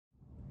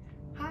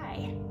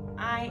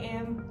I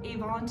am a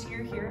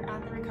volunteer here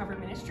at the Recover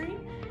Ministry.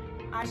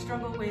 I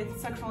struggle with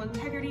sexual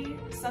integrity,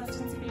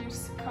 substance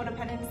abuse,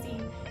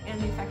 codependency,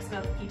 and the effects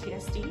of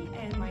PTSD,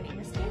 and my name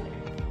is Taylor.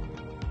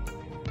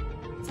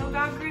 So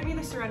God grant me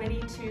the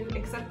serenity to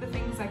accept the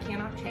things I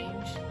cannot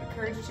change, the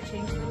courage to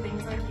change the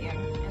things I can,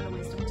 and the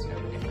wisdom to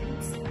know the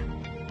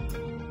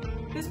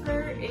difference. This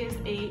prayer is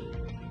a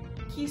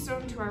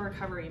keystone to our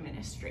recovery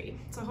ministry,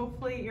 so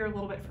hopefully you're a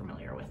little bit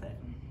familiar with it.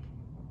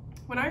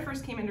 When I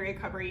first came into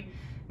recovery,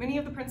 many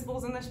of the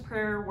principles in this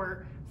prayer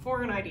were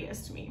foreign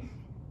ideas to me.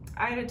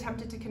 I had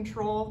attempted to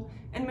control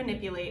and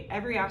manipulate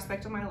every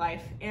aspect of my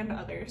life and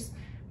others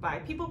by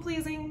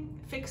people-pleasing,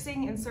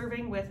 fixing and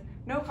serving with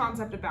no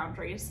concept of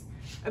boundaries,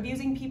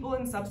 abusing people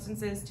and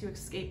substances to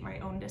escape my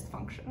own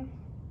dysfunction.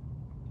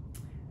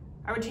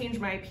 I would change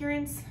my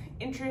appearance,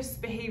 interests,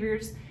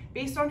 behaviors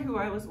based on who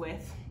I was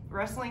with,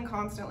 wrestling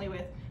constantly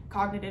with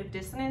cognitive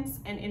dissonance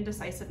and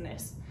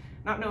indecisiveness,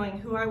 not knowing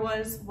who I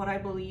was, what I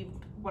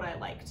believed, what I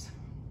liked.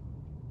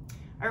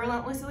 I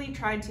relentlessly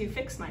tried to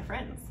fix my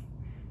friends,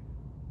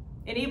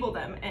 enable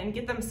them, and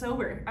get them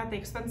sober at the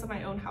expense of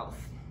my own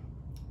health,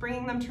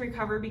 bringing them to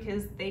recover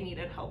because they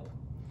needed help.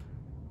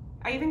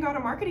 I even got a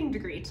marketing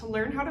degree to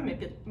learn how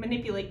to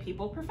manipulate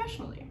people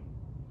professionally.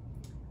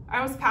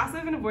 I was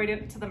passive and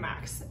avoidant to the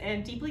max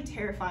and deeply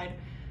terrified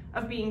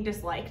of being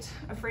disliked,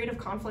 afraid of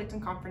conflict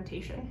and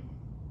confrontation.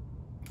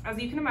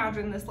 As you can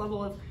imagine, this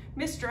level of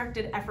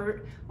misdirected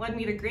effort led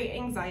me to great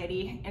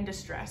anxiety and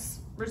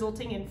distress,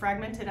 resulting in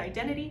fragmented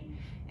identity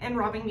and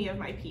robbing me of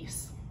my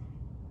peace.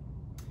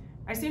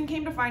 I soon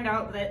came to find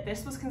out that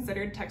this was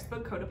considered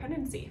textbook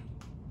codependency.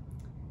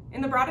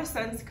 In the broadest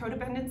sense,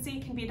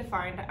 codependency can be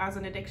defined as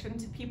an addiction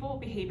to people,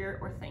 behavior,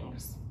 or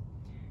things.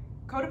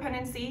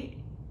 Codependency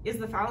is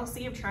the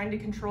fallacy of trying to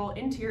control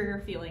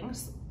interior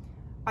feelings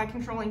by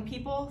controlling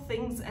people,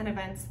 things, and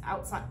events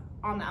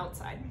on the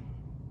outside.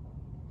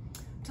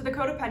 To the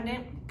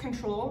codependent,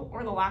 control,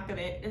 or the lack of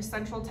it, is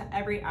central to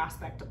every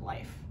aspect of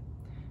life.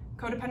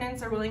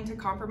 Codependents are willing to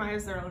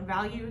compromise their own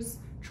values,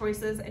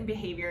 choices, and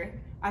behavior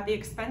at the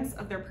expense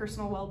of their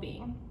personal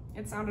well-being.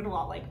 It sounded a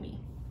lot like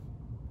me.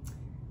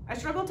 I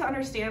struggled to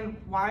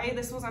understand why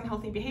this was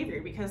unhealthy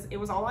behavior because it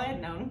was all I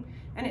had known,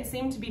 and it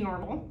seemed to be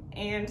normal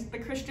and the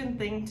Christian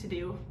thing to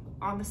do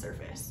on the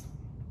surface.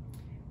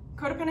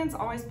 Codependents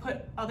always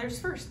put others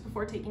first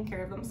before taking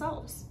care of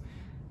themselves.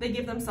 They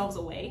give themselves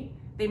away,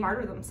 they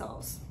martyr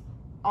themselves.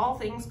 All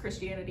things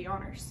Christianity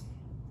honors.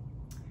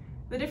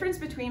 The difference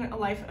between a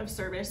life of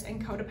service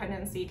and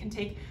codependency can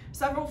take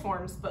several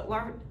forms, but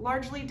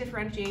largely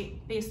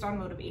differentiate based on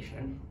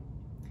motivation.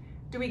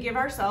 Do we give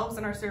ourselves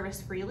and our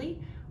service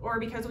freely, or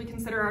because we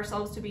consider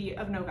ourselves to be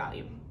of no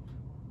value?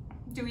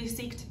 Do we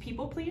seek to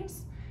people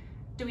please?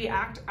 Do we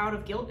act out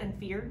of guilt and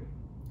fear?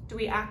 Do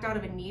we act out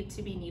of a need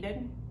to be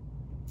needed?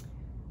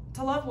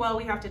 To love well,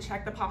 we have to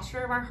check the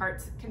posture of our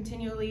hearts,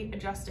 continually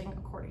adjusting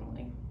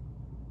accordingly.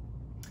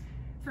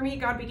 For me,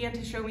 God began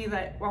to show me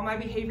that while my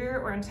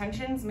behavior or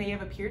intentions may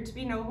have appeared to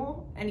be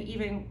noble and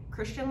even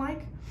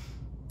Christian-like,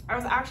 I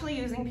was actually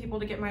using people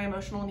to get my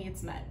emotional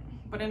needs met,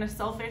 but in a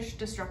selfish,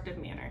 destructive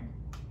manner.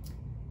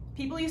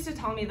 People used to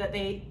tell me that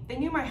they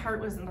knew my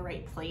heart was in the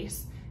right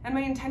place and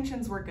my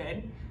intentions were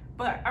good,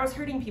 but I was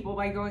hurting people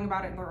by going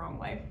about it in the wrong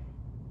way.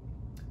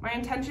 My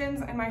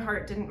intentions and my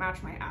heart didn't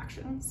match my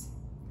actions.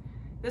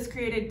 This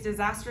created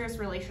disastrous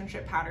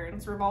relationship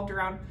patterns revolved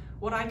around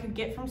what I could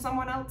get from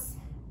someone else,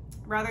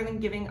 rather than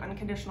giving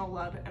unconditional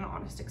love and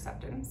honest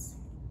acceptance.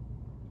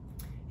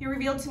 He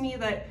revealed to me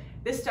that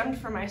this stemmed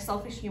from my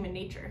selfish human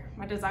nature,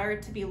 my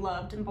desire to be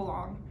loved and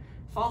belong,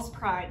 false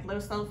pride, low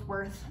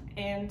self-worth,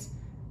 and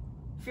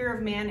fear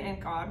of man and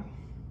God.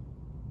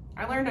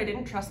 I learned I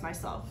didn't trust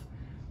myself,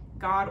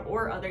 God,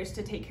 or others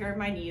to take care of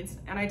my needs,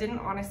 and I didn't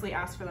honestly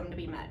ask for them to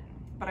be met,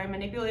 but I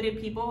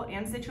manipulated people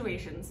and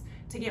situations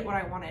to get what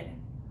I wanted.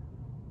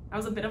 I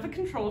was a bit of a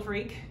control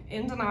freak,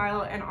 in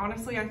denial, and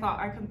honestly, I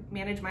thought I could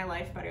manage my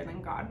life better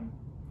than God.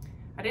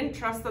 I didn't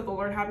trust that the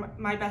Lord had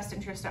my best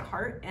interest at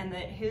heart and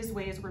that His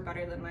ways were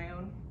better than my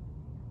own.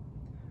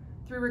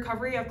 Through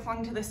recovery, I've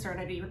clung to this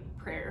serenity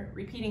prayer,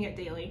 repeating it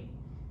daily.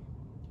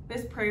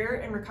 This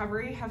prayer and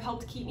recovery have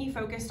helped keep me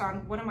focused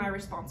on what am I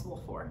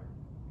responsible for.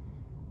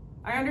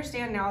 I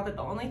understand now that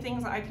the only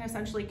things I can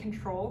essentially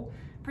control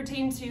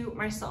pertain to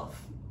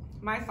myself,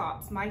 my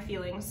thoughts, my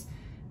feelings,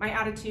 my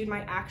attitude,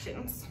 my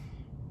actions.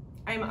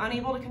 I am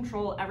unable to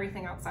control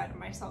everything outside of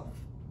myself.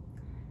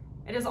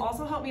 It has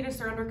also helped me to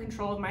surrender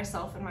control of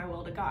myself and my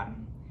will to God,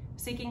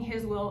 seeking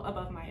His will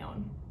above my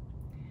own.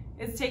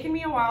 It's taken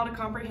me a while to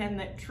comprehend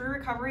that true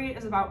recovery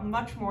is about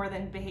much more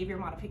than behavior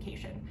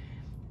modification,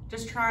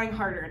 just trying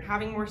harder and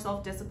having more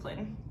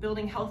self-discipline,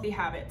 building healthy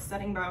habits,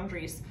 setting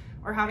boundaries,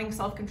 or having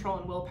self-control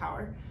and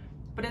willpower.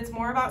 But it's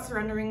more about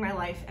surrendering my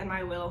life and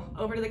my will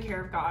over to the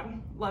care of God,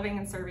 loving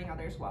and serving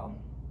others well.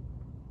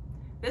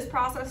 This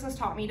process has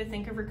taught me to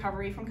think of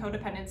recovery from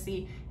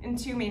codependency in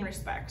two main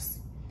respects.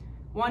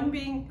 One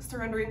being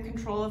surrendering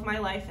control of my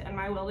life and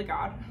my will to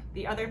God.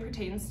 The other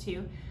pertains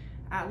to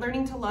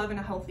learning to love in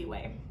a healthy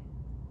way.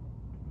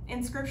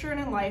 In scripture and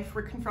in life,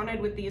 we're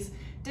confronted with these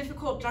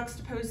difficult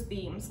juxtaposed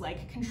themes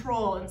like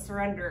control and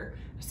surrender,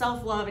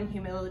 self-love and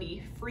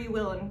humility, free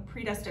will and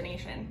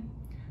predestination,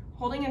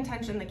 holding in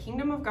tension the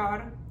kingdom of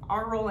God,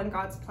 our role in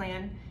God's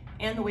plan,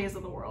 and the ways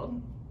of the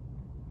world.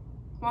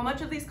 While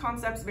much of these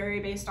concepts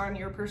vary based on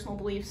your personal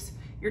beliefs,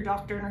 your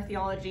doctrine or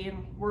theology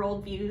and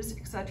world views,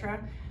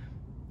 etc.,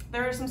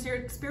 there are some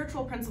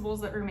spiritual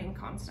principles that remain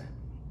constant.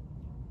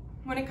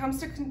 When it comes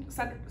to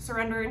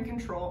surrender and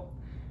control,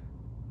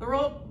 the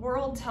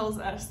world tells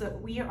us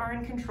that we are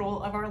in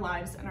control of our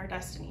lives and our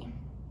destiny.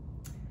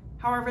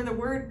 However, the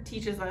word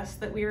teaches us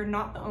that we are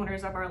not the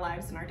owners of our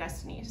lives and our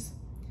destinies.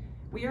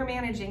 We are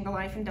managing the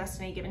life and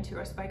destiny given to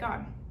us by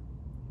God.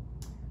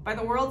 By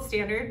the world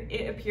standard,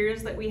 it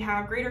appears that we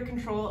have greater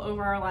control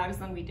over our lives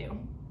than we do.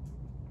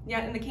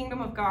 Yet in the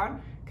kingdom of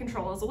God,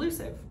 control is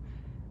elusive.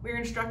 We are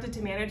instructed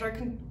to manage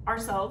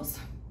ourselves,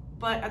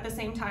 but at the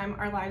same time,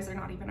 our lives are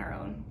not even our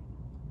own.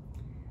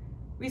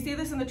 We see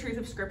this in the truth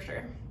of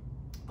Scripture.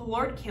 The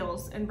Lord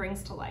kills and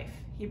brings to life.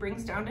 He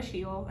brings down to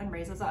Sheol and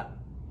raises up.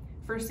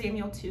 1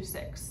 Samuel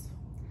 2:6.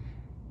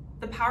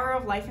 The power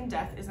of life and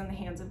death is in the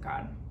hands of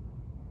God.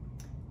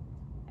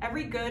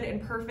 Every good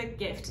and perfect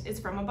gift is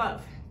from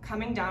above,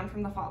 coming down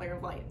from the Father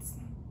of lights.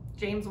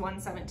 James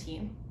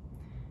 1:17.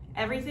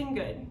 Everything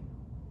good,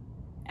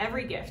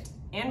 every gift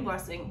and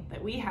blessing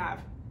that we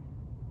have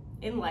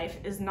in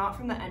life is not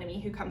from the enemy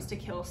who comes to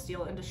kill,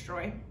 steal, and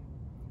destroy,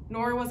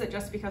 nor was it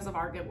just because of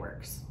our good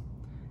works.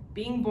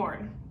 Being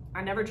born,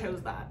 I never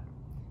chose that.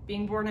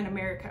 Being born in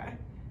America,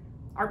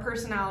 our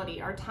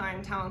personality, our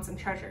time, talents, and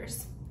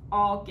treasures,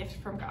 all gifts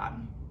from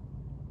God.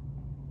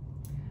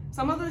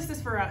 Some of this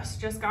is for us,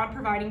 just God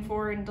providing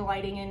for and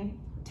delighting in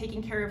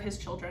taking care of his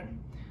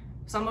children.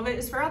 Some of it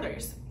is for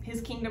others,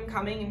 his kingdom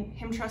coming and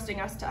him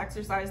trusting us to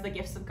exercise the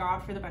gifts of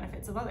God for the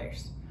benefits of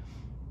others.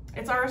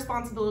 It's our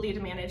responsibility to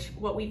manage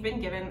what we've been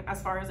given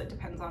as far as it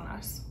depends on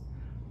us.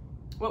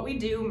 What we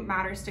do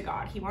matters to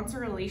God. He wants a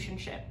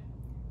relationship,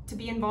 to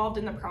be involved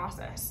in the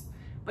process,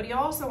 but he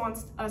also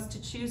wants us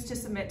to choose to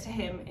submit to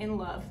him in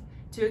love,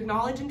 to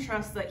acknowledge and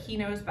trust that he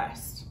knows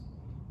best.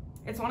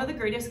 It's one of the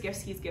greatest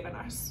gifts he's given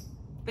us,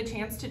 the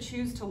chance to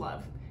choose to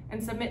love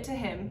and submit to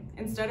him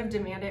instead of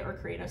demand it or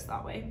create us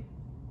that way.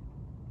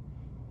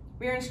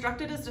 We are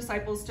instructed as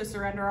disciples to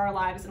surrender our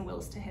lives and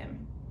wills to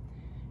him.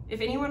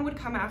 If anyone would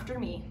come after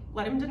me,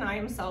 let him deny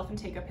himself and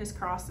take up his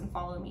cross and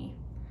follow me.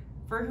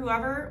 For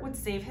whoever would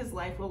save his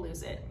life will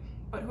lose it,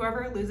 but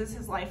whoever loses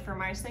his life for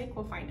my sake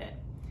will find it.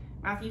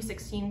 Matthew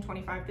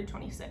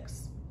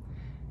 16:25-26.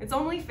 It's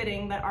only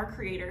fitting that our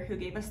Creator, who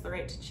gave us the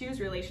right to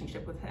choose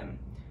relationship with him,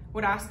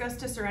 would ask us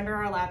to surrender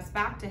our lives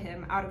back to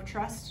him out of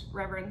trust,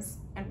 reverence,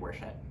 and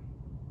worship.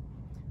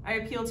 I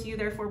appeal to you,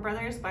 therefore,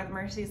 brothers, by the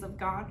mercies of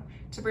God,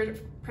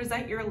 to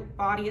present your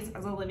bodies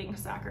as a living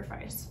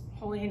sacrifice,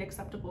 holy and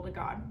acceptable to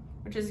God,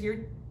 which is your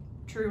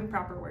true and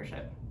proper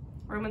worship.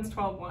 Romans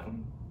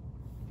 12:1.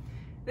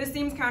 This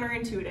seems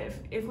counterintuitive.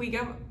 If we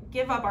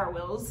give up our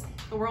wills,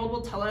 the world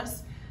will tell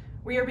us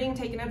we are being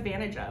taken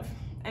advantage of,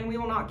 and we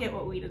will not get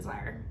what we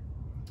desire.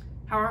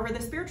 However,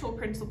 the spiritual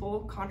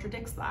principle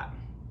contradicts that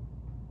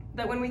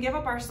when we give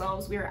up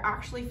ourselves, we are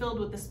actually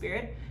filled with the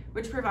Spirit,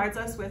 which provides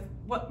us with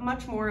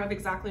much more of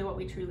exactly what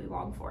we truly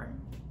long for.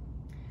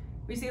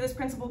 We see this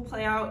principle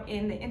play out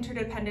in the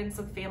interdependence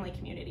of family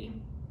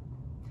community.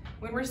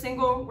 When we're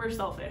single, we're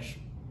selfish,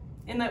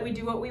 in that we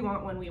do what we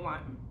want when we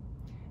want.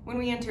 When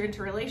we enter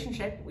into a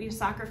relationship, we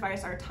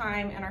sacrifice our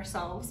time and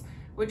ourselves,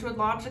 which would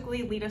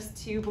logically lead us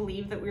to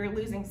believe that we are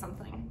losing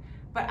something.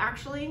 But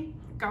actually,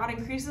 God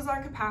increases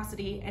our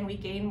capacity and we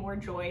gain more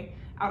joy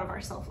out of our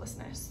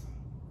selflessness.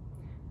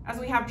 As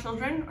we have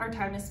children, our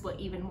time is split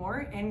even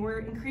more, and we're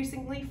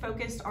increasingly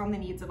focused on the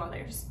needs of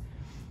others.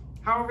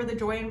 However, the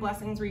joy and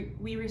blessings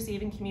we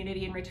receive in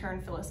community in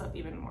return fill us up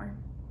even more.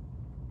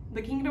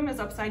 The kingdom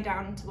is upside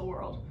down to the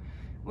world.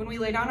 When we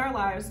lay down our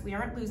lives, we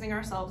aren't losing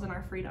ourselves and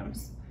our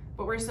freedoms,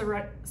 but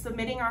we're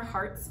submitting our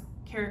hearts,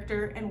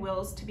 character, and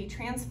wills to be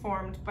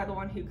transformed by the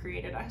one who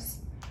created us.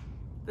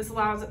 This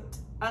allows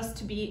us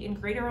to be in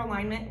greater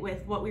alignment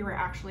with what we were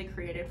actually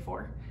created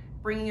for,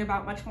 bringing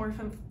about much more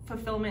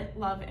fulfillment,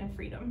 love, and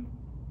freedom.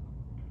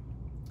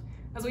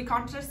 As we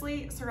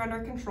consciously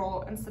surrender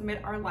control and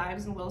submit our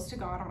lives and wills to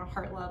God on a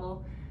heart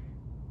level,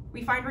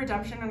 we find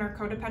redemption in our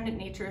codependent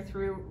nature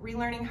through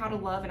relearning how to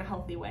love in a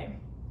healthy way.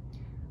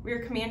 We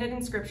are commanded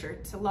in Scripture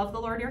to love the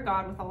Lord your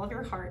God with all of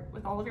your heart,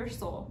 with all of your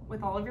soul,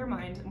 with all of your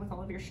mind, and with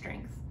all of your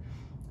strength.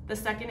 The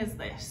second is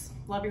this: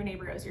 love your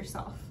neighbor as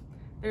yourself.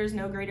 There is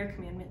no greater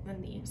commandment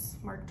than these.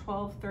 Mark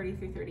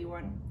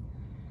 12:30-31.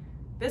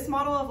 This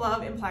model of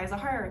love implies a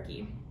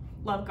hierarchy.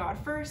 Love God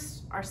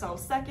first,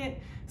 ourselves second,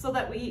 so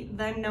that we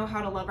then know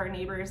how to love our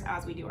neighbors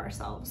as we do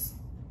ourselves.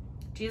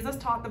 Jesus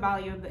taught the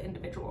value of the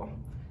individual.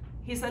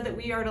 He said that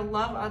we are to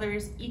love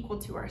others equal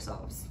to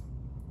ourselves,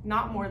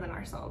 not more than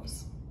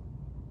ourselves.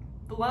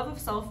 The love of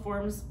self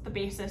forms the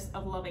basis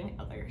of loving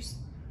others.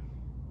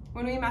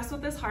 When we mess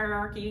with this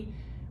hierarchy,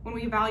 when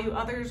we value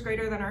others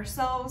greater than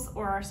ourselves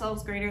or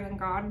ourselves greater than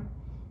God,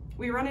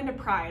 we run into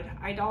pride,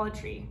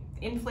 idolatry,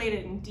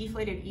 inflated and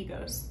deflated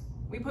egos.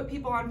 We put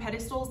people on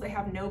pedestals they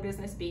have no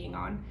business being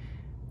on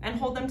and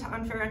hold them to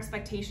unfair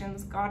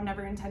expectations God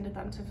never intended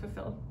them to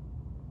fulfill.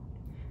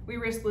 We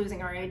risk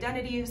losing our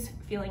identities,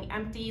 feeling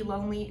empty,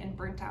 lonely, and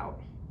burnt out.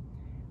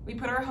 We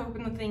put our hope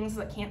in the things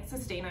that can't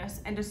sustain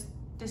us and just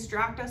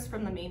distract us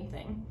from the main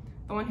thing,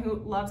 the one who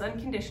loves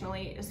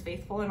unconditionally, is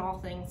faithful in all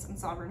things, and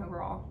sovereign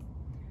over all.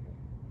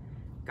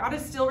 God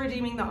is still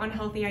redeeming the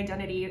unhealthy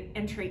identity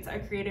and traits I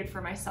created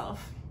for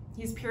myself.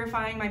 He's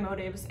purifying my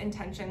motives,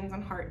 intentions,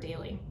 and heart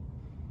daily.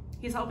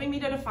 He's helping me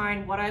to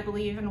define what I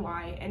believe and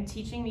why, and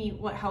teaching me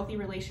what healthy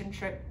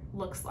relationship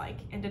looks like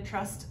and to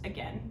trust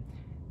again,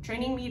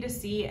 training me to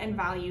see and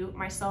value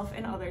myself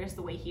and others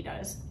the way he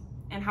does,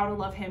 and how to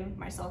love him,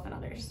 myself, and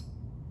others.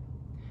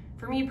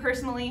 For me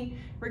personally,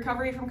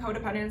 recovery from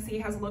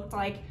codependency has looked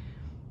like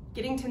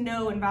getting to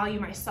know and value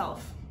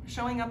myself,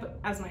 showing up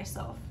as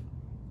myself,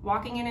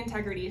 walking in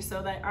integrity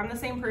so that I'm the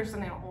same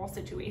person in all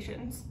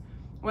situations,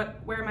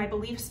 where my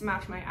beliefs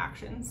match my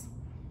actions.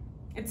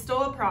 It's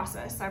still a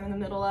process I'm in the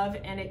middle of,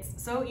 and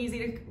it's so easy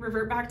to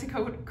revert back to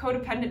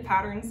codependent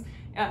patterns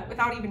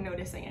without even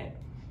noticing it.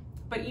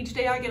 But each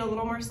day I get a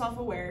little more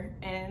self-aware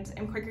and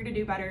am quicker to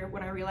do better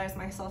when I realize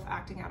myself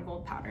acting out of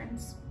old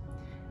patterns.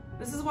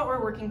 This is what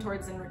we're working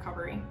towards in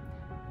recovery,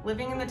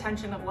 living in the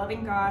tension of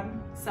loving God,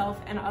 self,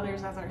 and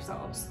others as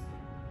ourselves,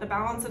 the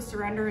balance of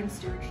surrender and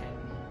stewardship,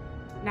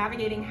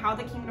 navigating how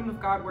the kingdom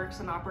of God works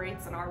and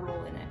operates and our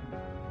role in it.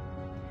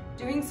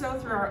 Doing so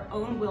through our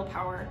own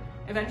willpower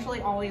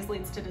eventually always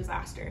leads to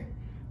disaster.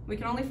 We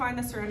can only find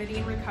the serenity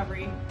and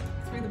recovery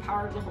through the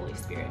power of the Holy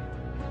Spirit.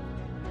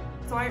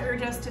 So I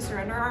urge us to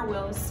surrender our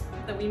wills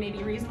that we may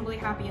be reasonably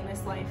happy in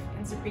this life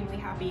and supremely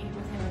happy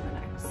with him in the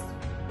next.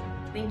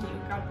 Thank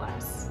you. God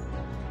bless.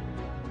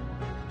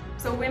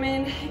 So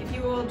women, if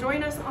you will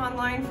join us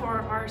online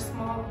for our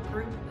small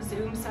group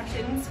Zoom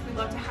sessions, we'd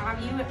love to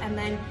have you. And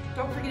then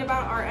don't forget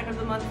about our end of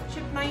the month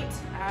chip night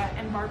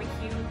and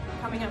barbecue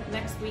coming up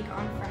next week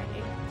on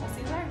Friday. We'll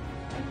see you there.